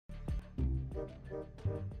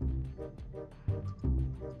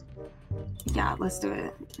Yeah, let's do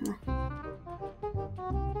it.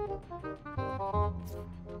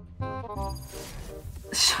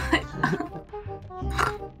 Shut up.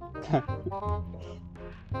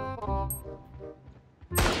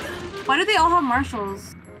 Why do they all have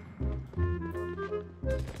marshals?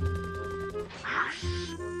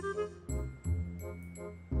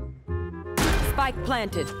 Spike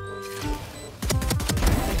planted.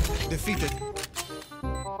 Defeated.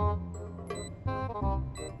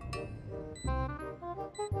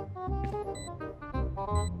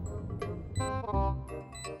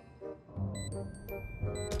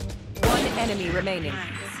 One enemy remaining.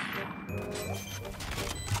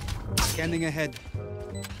 Scanning ahead.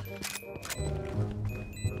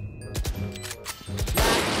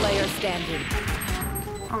 Last player standing.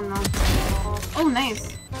 Oh no. Oh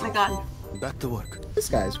nice. Oh my god. Back to work. This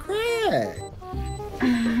guy's crack.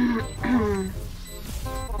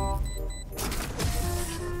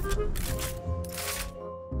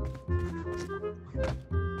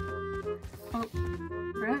 Oh,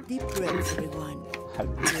 right. Deep breaths, everyone.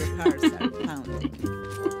 Your hearts are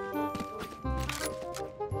pounding.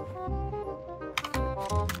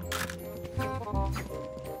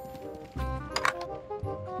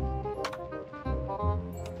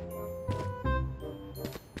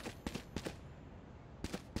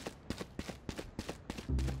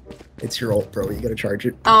 It's your ult, bro. You gotta charge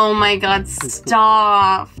it. Oh my god,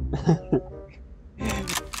 stop.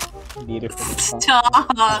 Need it for the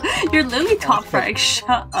Stop. You're literally top frag.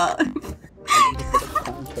 Shut up.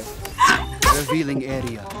 Revealing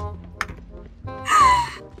area.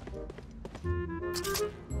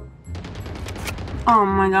 Oh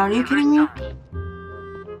my god, are you kidding me?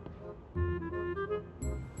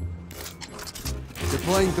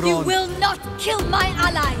 Deploying drone. You will not kill my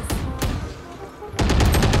allies.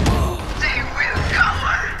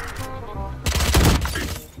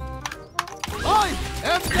 I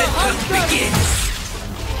am the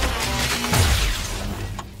hunter!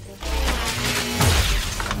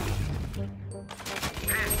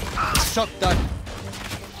 Shot done.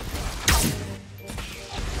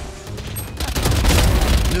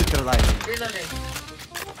 Neutralizing. Reloading.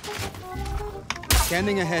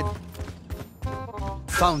 Scanning ahead.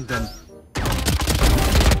 Found them.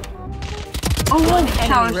 Oh, One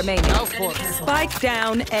tower. enemy remaining. Now for Spike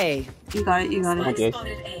down A. You got it, you got it. Okay.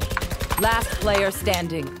 Last player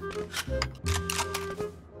standing.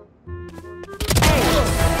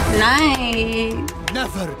 Nice.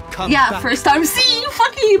 never come Yeah, back. first time. See, you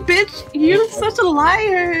fucking bitch. You're such a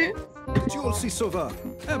liar. Jules Sova.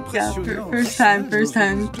 Yeah, first time, first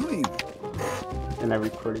time. And I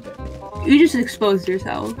recorded it. You just exposed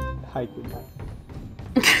yourself. I did not.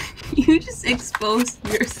 You just exposed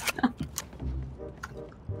yourself.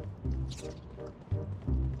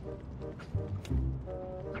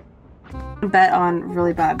 Bet on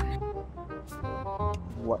really bad.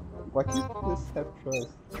 What is this step trust?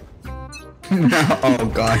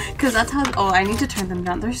 Oh god. Cause that's how. Oh, I need to turn them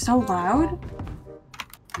down. They're so loud.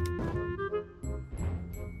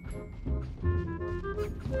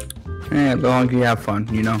 Yeah, as long as you have fun,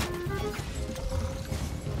 you know.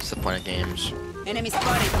 What's the point of games? Enemy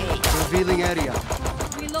spotted A. Revealing area.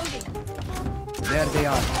 Reloading. There they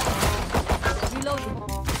are. Reloading.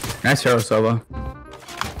 Nice hero, Sova.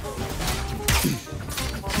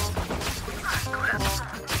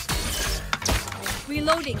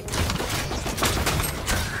 Reloading.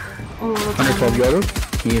 Oh, 112 Yoru.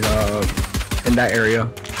 He's in that area.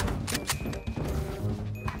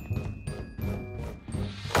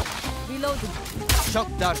 Reloading. Shock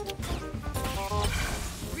dart.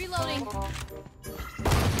 Reloading.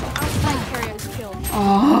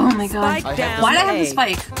 oh my god. Spike down. Why did I have A. the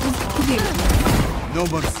spike? Who gave it? No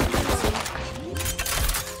more secrets.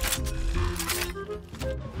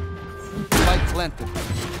 Spike planted.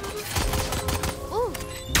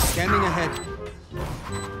 Scanning ahead.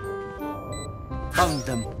 Found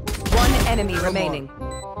them. One enemy remaining.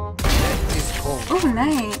 That is cold. Oh,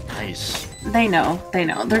 nice. Nice. They know. They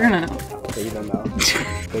know. They're gonna know. They don't know.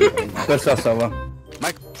 They don't know. Good stuff, Sova.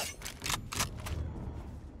 Mike.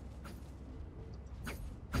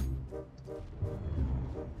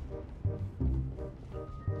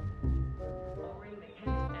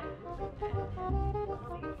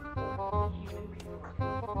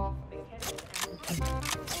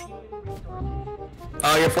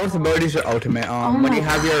 Your fourth ability is your ultimate. Oh When my you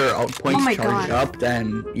have your points my charged God. up,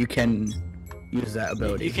 then you can use that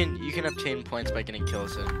ability. You can obtain points by getting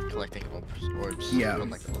kills and collecting orbs. Yeah.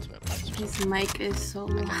 Unlike the ultimate points. His mic is so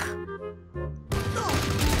loud.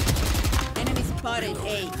 Enemy spotted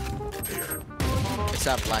A. It's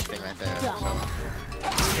that black thing right there. So.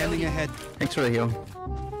 Scanning ahead. Thanks for the heal.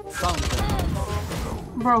 Found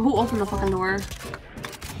them. Bro, who opened the fucking door?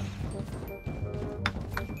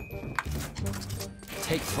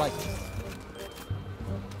 Take flight.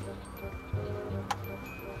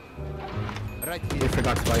 Right We here.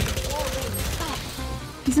 forgot Spike.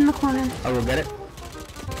 He's in the corner. I will get it.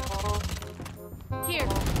 Here.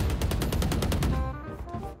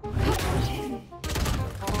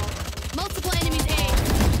 Multiple enemies A.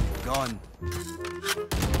 Gone.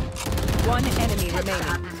 One enemy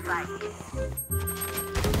remaining.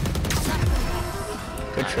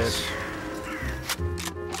 Good shit.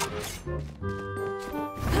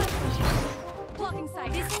 Blocking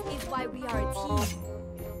sight. This is why we are a team.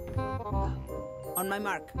 On my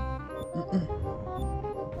mark.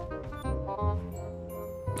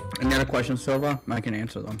 Any other questions, Silva? I can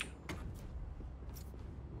answer them.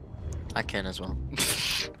 I can as well.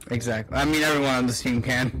 Exactly. I mean, everyone on this team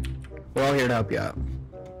can. We're all here to help you out.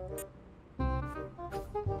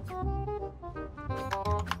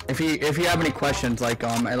 If you have any questions like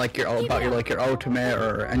about your ultimate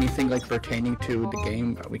or anything like pertaining to the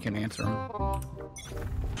game, we can answer them.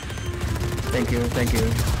 Thank you.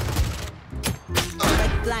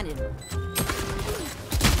 Right planet.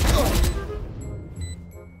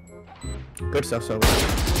 Good stuff, Silva.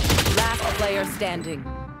 Last player standing.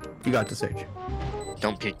 You got the stage.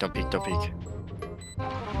 Don't peek, don't peek, don't peek.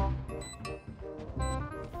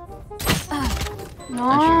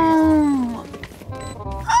 No.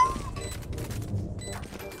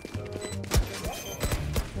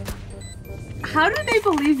 How do they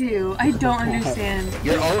believe you? I don't understand.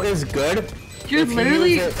 Your ult is good. You're if you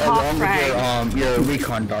literally use it top along with frag. your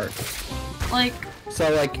recon dart. Like,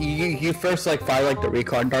 So like you first like fire like the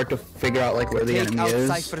recon dart to figure out like where the Take enemy out is,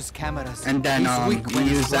 Cypher's cameras. and then He's weak you when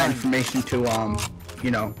use it's that blind. information to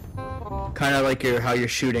you know, kind of like how you're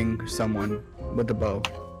shooting someone with the bow,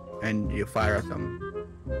 and you fire at them.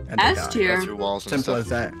 And they S die. Go tier. through walls and Simple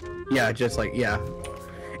stuff. as that. Yeah, just like yeah.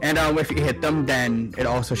 And if you hit them, then it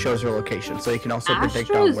also shows your location, so you can also predict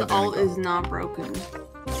Astra's where they're gonna ult go. is not broken.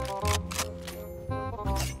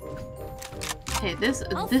 Hey, this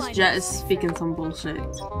find jet it. is speaking some bullshit.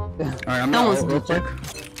 Alright, I'm That gonna was ult real bullshit.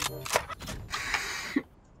 quick.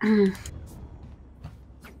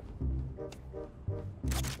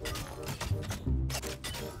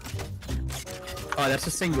 Oh, that's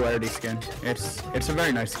a singularity skin. It's a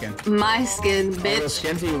very nice skin. My skin, All those bitch.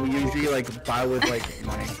 skins you usually like buy with like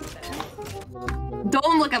money.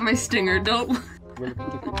 Don't look at my stinger. Don't. Will it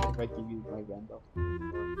make it if I give you my Vandal?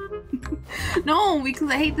 No, because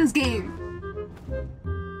I hate this game.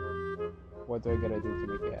 What do I gotta do to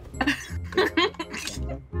make it happen?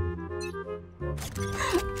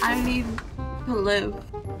 I need to live.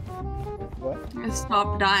 What? And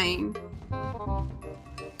stop dying.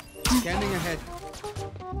 Scanning ahead.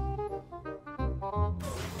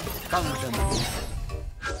 Found them.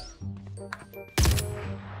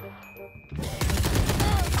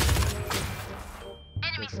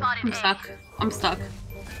 I'm stuck. I'm stuck.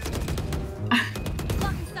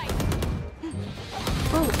 Blocking sight.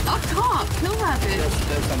 Bro, up top. Kill that bitch.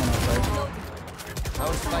 There's someone outside.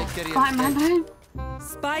 Our spike carrier Behind, dead. behind.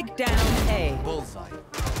 Spike down A. Bullseye.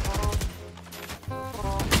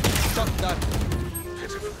 Shot dart.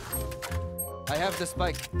 I have the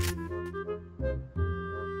spike.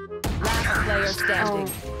 Last player standing.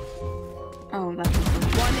 Oh, that's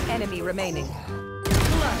One enemy remaining.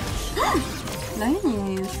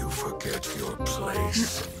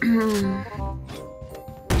 nice.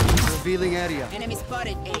 Revealing area. Enemy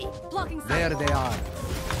spotted A. Blocking sight. There they are.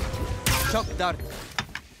 Shock dart.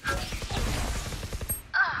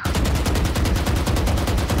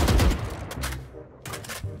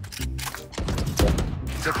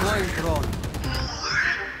 Deploying drone.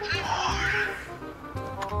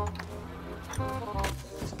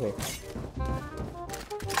 Okay.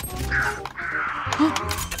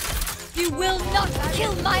 You will not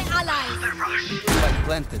kill my allies. Spike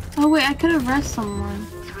planted. Oh wait, I could have rest someone.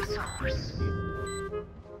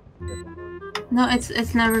 No,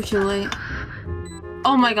 it's never too late.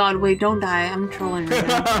 Oh my god, wait, don't die. I'm trolling right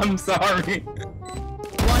now. I'm sorry.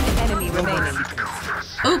 One enemy remaining.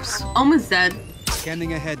 Oops, Omen's dead.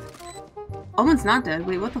 Scanning ahead. Omen's not dead.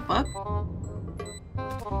 Wait, what the fuck?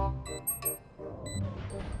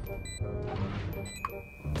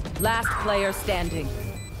 Last player standing.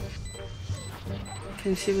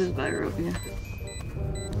 Okay, she was by Robia.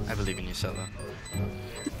 I believe in you, Silva.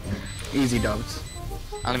 Easy dubs.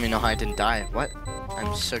 I don't even know how I didn't die. What?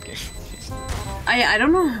 I'm so confused. I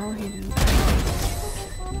don't know how he did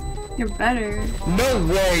that. You're better. No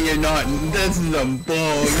way you're not. This is a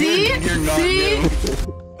bull. See? You're not See? new. This is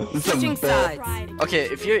a Switching bull. sides. Okay,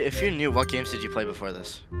 if you're new, what games did you play before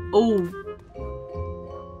this? Oh.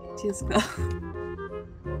 Just go.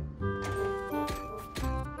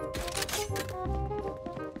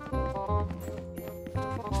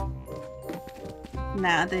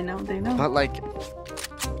 Nah, they know. But like,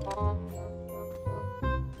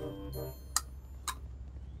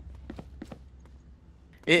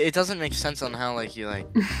 it doesn't make sense on how like you like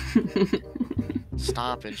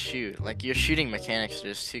stop and shoot. Like your shooting mechanics are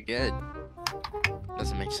just too good.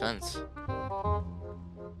 Doesn't make sense.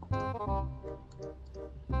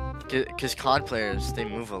 Cause COD players, they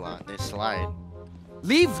move a lot. They slide.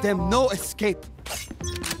 Leave them no escape.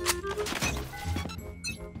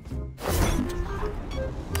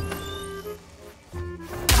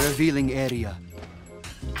 Revealing area.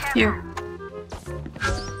 Here.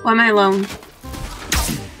 Why am I alone?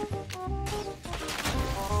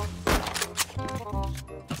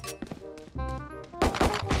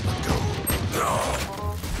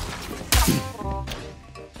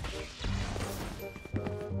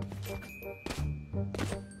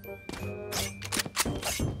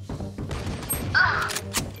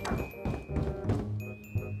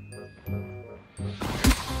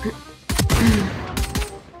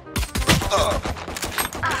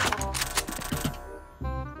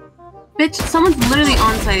 Bitch, someone's literally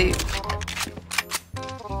on site.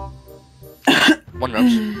 One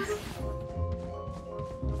roach.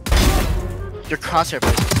 Your crosshair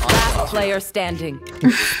place is on Last player standing.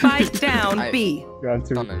 Spike down I- B. Round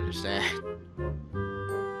two. don't understand.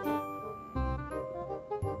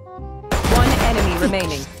 One enemy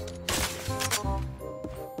remaining.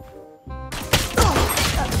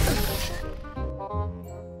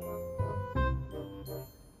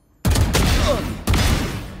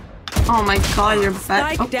 Oh my god, you're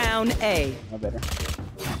better. Spike down A. No better.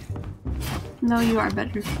 No, you are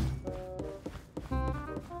better.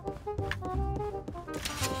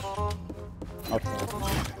 Okay.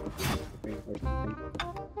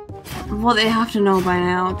 Well, they have to know by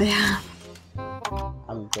now. They have.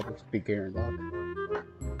 I'm a better speaker and dog.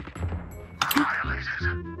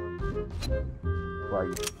 Why are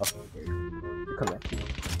you up here? You're correct.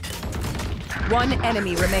 One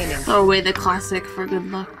enemy remaining. Throw away the classic for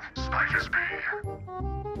good luck.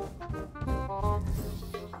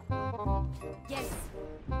 Yes.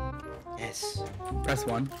 Yes. Press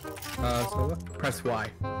 1. So press Y.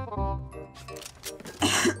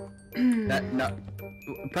 That no.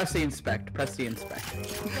 Press the inspect. Press the inspect.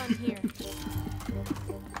 Gun here.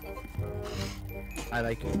 I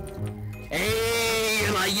like it. Hey,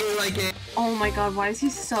 you like it. Oh my god, why is he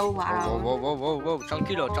so Whoa, loud? whoa, whoa, whoa, whoa,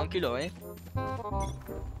 tranquilo, eh?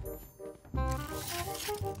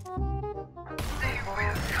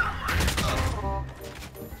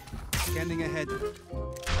 Scanning ahead.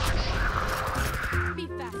 Be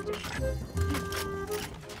faster.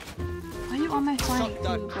 Why are you on my flank too,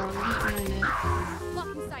 done. bro? You're just ruined it.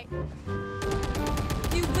 Blocking sight.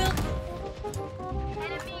 You will.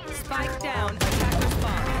 Spike down. Attacker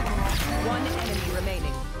spawn. One enemy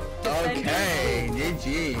remaining. Okay,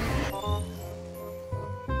 GG.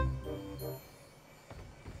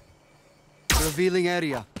 Revealing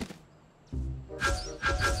area.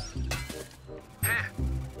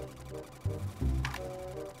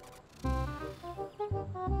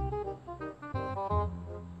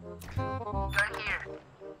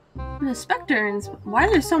 The Spectres. Why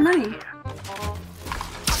are there so many?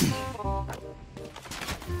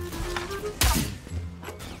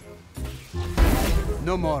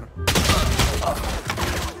 No more.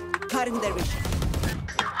 Cutting their vision.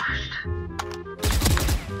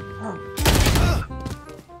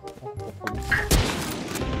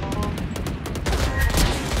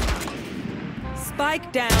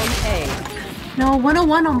 Spike down A. No,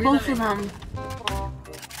 101 on both of them.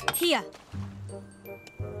 Here.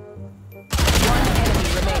 One enemy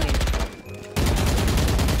remaining.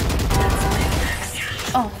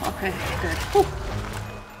 Oh, okay, good. Whew.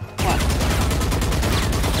 What?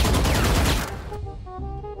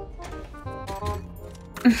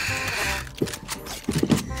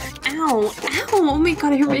 Ow! Ow! Oh my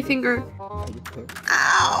god, I hurt my finger.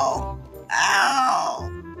 Ow!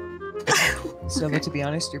 Ow! So, but to be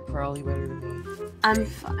honest, you're probably better than me. I'm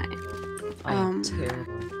fine. I am terrible.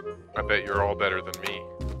 I bet you're all better than me.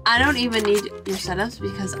 I don't even need your setups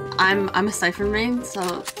because I'm a cipher main,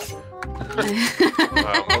 so.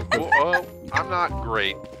 Well, I'm not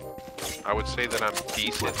great. I would say that I'm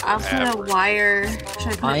decent. I'll put a average. wire. Should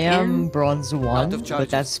I put I it am in? bronze 1, of but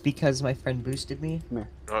charges. that's because my friend boosted me.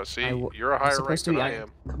 See, I w- you're a I'm higher rank supposed to than be I iron.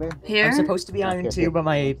 am. Come here. Here? I'm supposed to be Not iron here, 2, here. but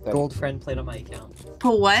my Seven. gold friend played on my account.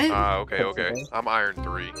 Put what? Okay, okay. I'm iron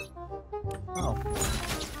 3. Oh.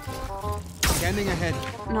 Scanning ahead.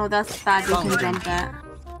 No, that's bad. You can Found. jump that.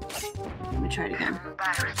 Let me try it again.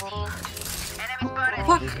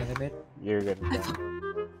 Fuck. There's another mid. You're good.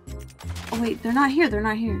 Oh wait, they're not here. They're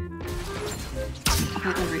not here.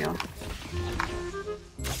 Okay, there we go.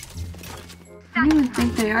 I don't even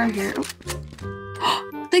think they are here.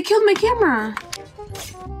 Oh. They killed my camera.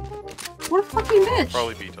 What a fucking bitch.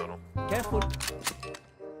 Probably B tunnel. Careful.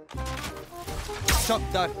 Shot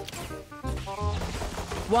that.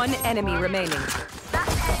 One enemy remaining.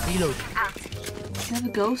 Reload. They have a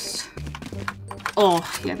ghost. Oh,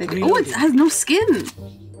 yeah, they do. Oh, it has no skin.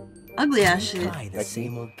 Ugly ass shit. The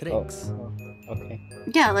same old tricks. Oh, okay.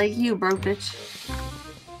 Yeah, like you, broke bitch.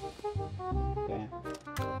 Yeah.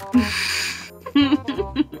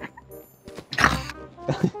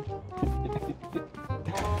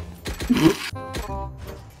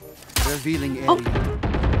 Revealing area. Oh.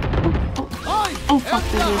 Oh, fuck,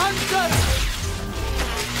 they did.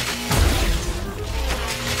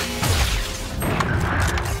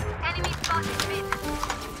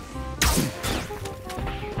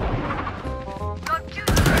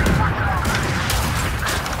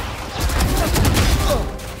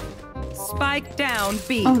 Spike down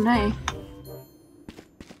B. Oh, nice.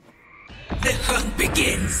 The hunt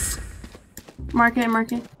begins. Mark it,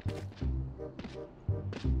 mark it.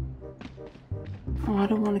 Oh, I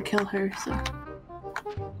don't want to kill her, so.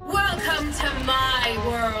 Welcome to my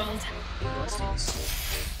world.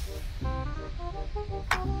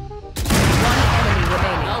 One enemy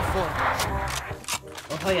remaining.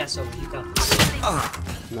 Oh yeah, so you got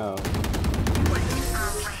this. No.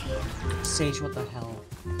 Sage, what the hell?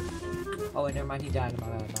 Oh, wait, never mind, he died. My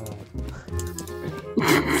bad, my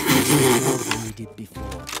bad. We did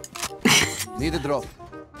before. Need a drop.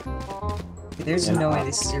 There's no way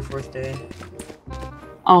this is your 4th day.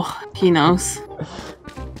 Oh, he knows.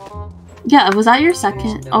 Yeah, was that your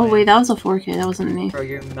second? no Oh, way. wait, that was a 4K. That wasn't me. Bro,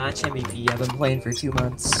 you're match MVP. I've been playing for 2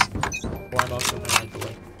 months. Well, I'm also gonna like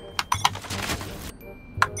play.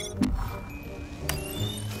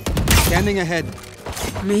 Scanning ahead.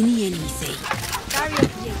 Many enemies.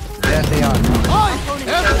 There they are. Oi!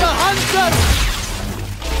 There's the hunter!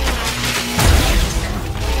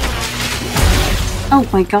 Oh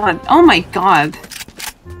my god. Oh my god.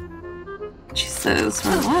 Jesus,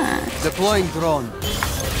 relax. Deploying drone.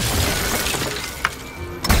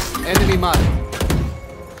 Enemy mark.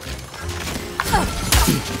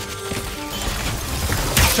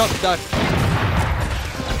 Shot that.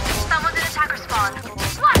 Someone's in attacker spawn.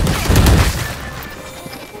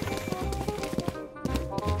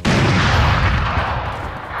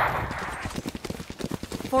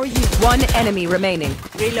 For you. One enemy remaining.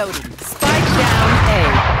 Reloading. Spike down A.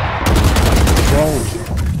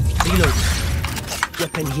 Reload.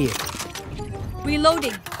 Weapon here.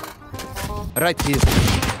 Reloading. Right here.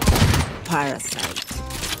 Parasite.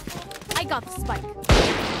 I got the spike.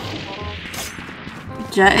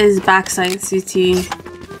 Jet is backside CT.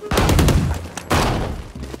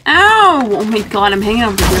 Ow! Oh my god, I'm hanging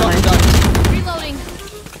on for dear Shot life. that. Reloading.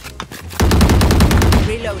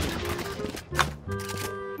 Reloading.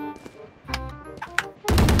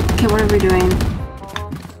 Okay, what are we doing?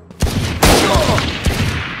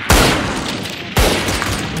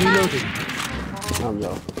 Reloading. I'm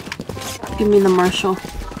low. Give me the Marshall.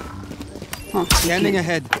 Oh, Scanning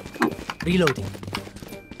ahead. Reloading.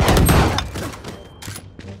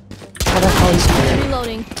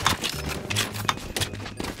 Reloading.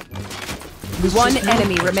 One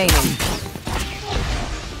enemy remaining.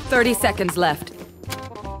 30 seconds left.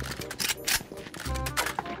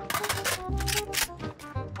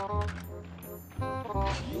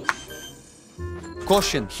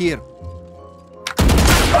 Caution here.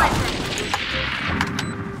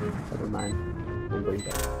 Never mind. I'm going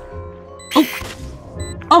back.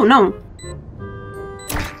 Oh no!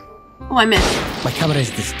 Oh, I missed. My camera is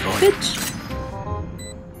destroyed. Bitch.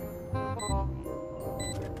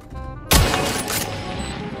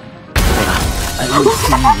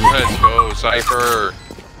 Let's go, Cypher.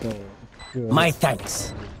 My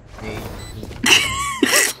thanks.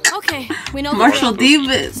 Okay, we know Marshall the drill.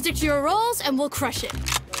 Davis. Stick to your roles and we'll crush it.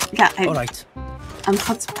 Yeah, All right. I'm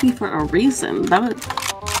cosplaying for a reason. That was.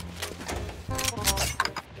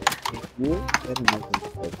 You didn't make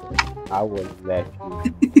them. I was that.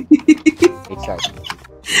 Excited.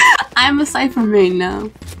 I'm a Cypher main now.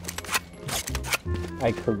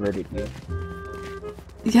 I converted you.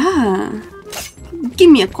 Yeah. Give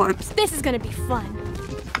me a corpse. This is gonna be fun.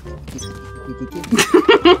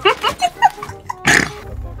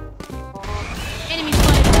 Enemy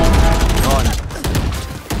spotted.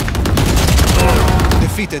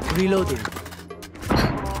 Defeated. Reloading.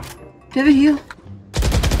 Do you have a heal?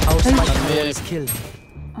 Our spike carrier is killed.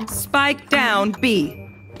 Spike down B.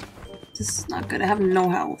 This is not good. I have no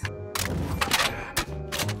health.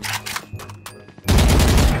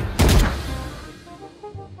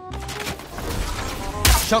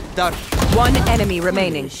 Shock dart. One enemy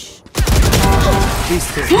remaining.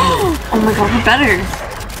 Oh my god, we're better.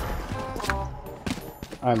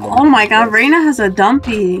 I'm Oh my god, Reina has a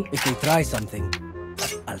dumpy. If they try something,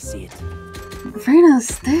 I'll see it.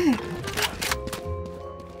 Reina's thick.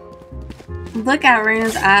 Look at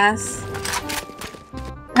Reina's ass.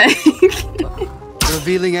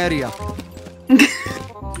 Revealing area.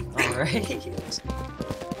 Alright.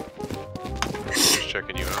 Just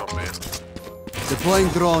checking you out, man. Deploying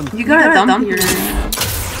drone. You got a dumpy.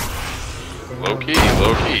 Low key,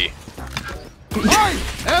 low key. I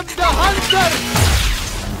am the hunter.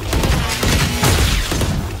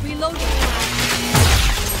 Reloading.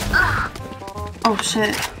 Oh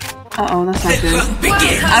shit. Uh-oh, that's not good.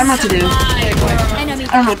 I don't know what to do. Enemy. I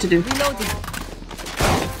don't know what to do. Reloading.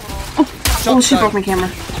 Oh, she broke my camera.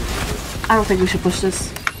 I don't think we should push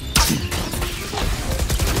this. You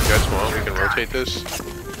guys want? We can rotate this.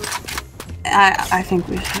 I think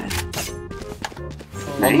we should.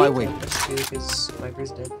 On my way. Let's do because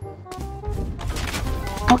Viper's dead.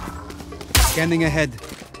 Scanning ahead.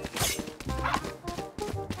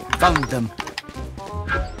 Found them.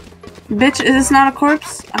 Bitch, is this not a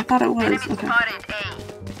corpse? I thought it was. Okay.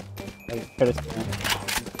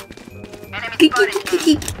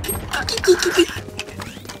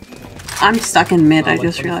 I'm stuck in mid, I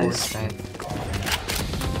just realized.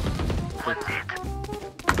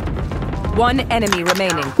 One enemy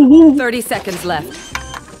remaining. Ooh. 30 seconds left.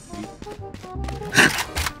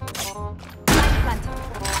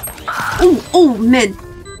 Oh, oh, mid.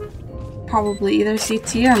 Probably either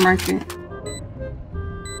CT or market.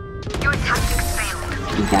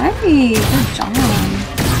 Yay, good job. Oh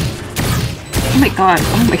my god,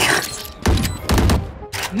 oh my god.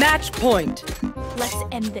 Match point. Let's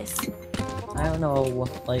end this. I don't know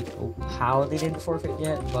like how they didn't forfeit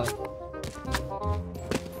yet, but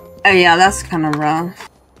Oh yeah, that's kind of rough.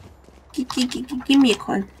 Give me a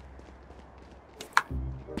coin.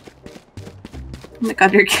 Oh my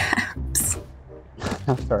god, your caps.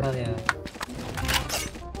 I'm sorry. hell yeah.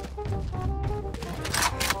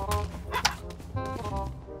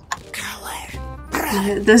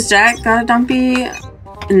 Does Jack got a dumpy?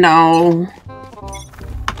 No.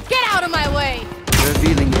 Get out of my way.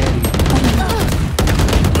 Revealing area.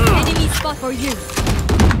 Enemy spot for you.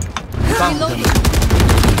 Found them. Reloading.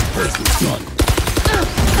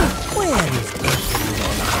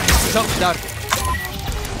 Shock dart.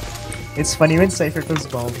 It's funny when Cypher goes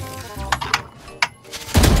bald.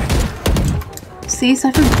 See,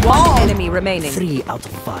 Cypher. One enemy remaining. 3 out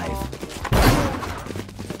of 5.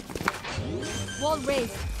 Wall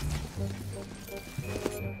raised.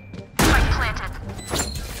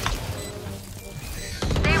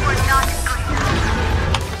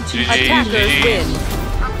 Attackers win.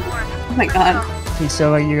 Oh my god. Okay,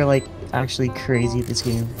 so you're like actually crazy at this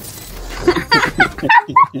game.